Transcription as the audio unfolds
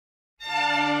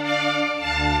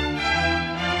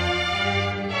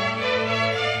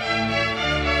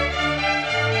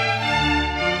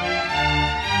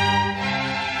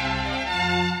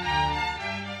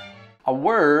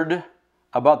word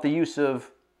about the use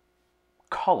of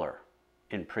color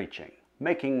in preaching,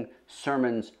 making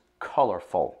sermons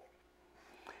colorful.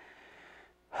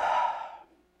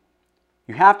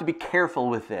 You have to be careful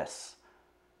with this.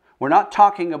 We're not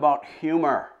talking about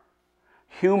humor.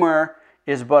 Humor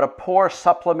is but a poor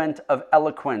supplement of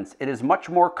eloquence. It is much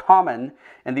more common,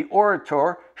 and the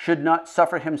orator should not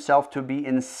suffer himself to be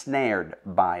ensnared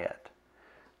by it.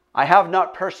 I have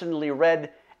not personally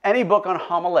read any book on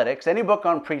homiletics, any book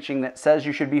on preaching that says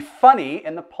you should be funny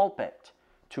in the pulpit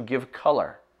to give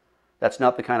color. That's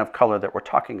not the kind of color that we're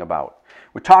talking about.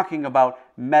 We're talking about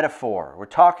metaphor. We're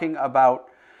talking about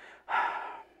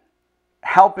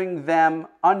helping them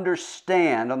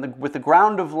understand with the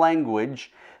ground of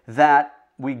language that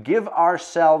we give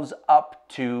ourselves up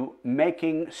to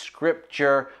making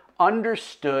Scripture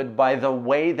understood by the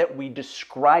way that we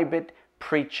describe it,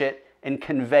 preach it, and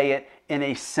convey it in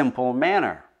a simple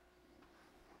manner.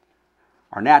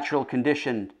 Our natural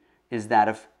condition is that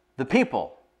of the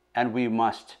people, and we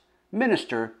must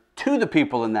minister to the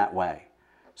people in that way.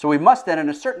 So we must then, in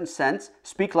a certain sense,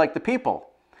 speak like the people.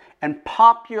 And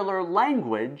popular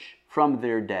language from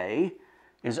their day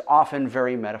is often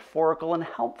very metaphorical and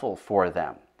helpful for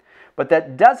them. But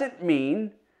that doesn't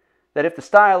mean that if the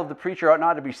style of the preacher ought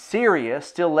not to be serious,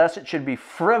 still less it should be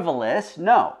frivolous.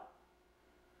 No.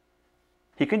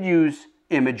 He could use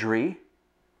imagery,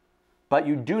 but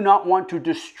you do not want to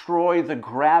destroy the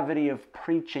gravity of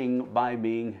preaching by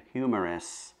being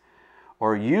humorous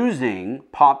or using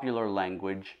popular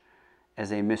language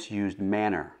as a misused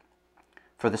manner.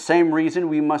 For the same reason,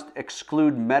 we must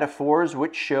exclude metaphors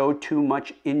which show too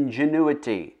much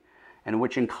ingenuity and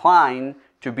which incline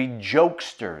to be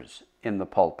jokesters in the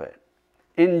pulpit.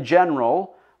 In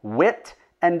general, wit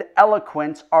and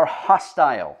eloquence are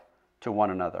hostile to one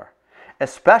another,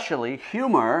 especially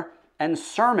humor and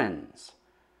sermons,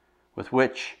 with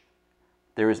which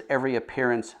there is every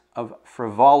appearance of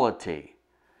frivolity.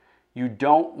 You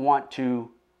don't want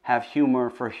to have humor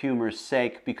for humor's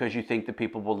sake because you think the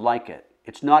people will like it.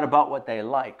 It's not about what they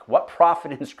like. What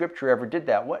prophet in Scripture ever did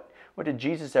that? What did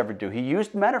Jesus ever do? He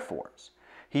used metaphors.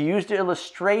 He used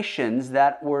illustrations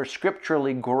that were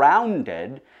scripturally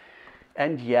grounded,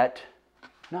 and yet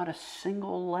not a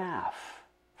single laugh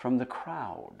from the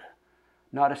crowd.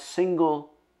 Not a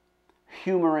single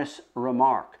humorous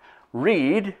remark.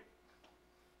 Read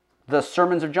the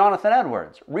sermons of Jonathan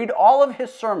Edwards. Read all of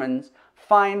his sermons.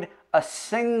 Find a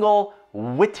single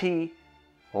witty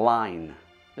line.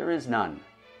 There is none.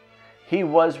 He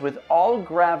was with all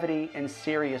gravity and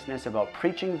seriousness about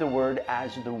preaching the word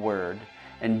as the word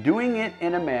and doing it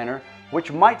in a manner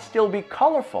which might still be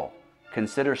colorful.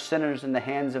 Consider sinners in the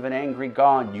hands of an angry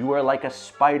God. You are like a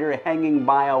spider hanging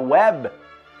by a web,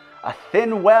 a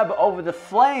thin web over the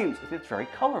flames. It's very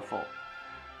colorful,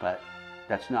 but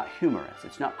that's not humorous.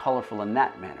 It's not colorful in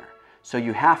that manner. So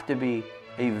you have to be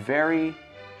a very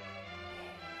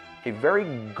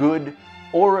good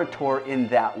orator in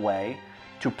that way,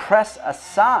 to press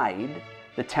aside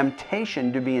the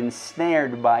temptation to be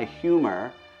ensnared by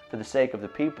humor for the sake of the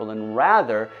people, and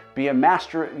rather be a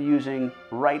master at using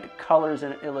right colors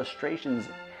and illustrations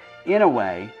in a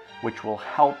way which will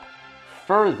help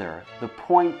further the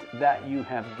point that you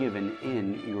have given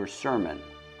in your sermon.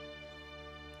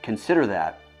 Consider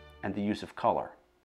that and the use of color.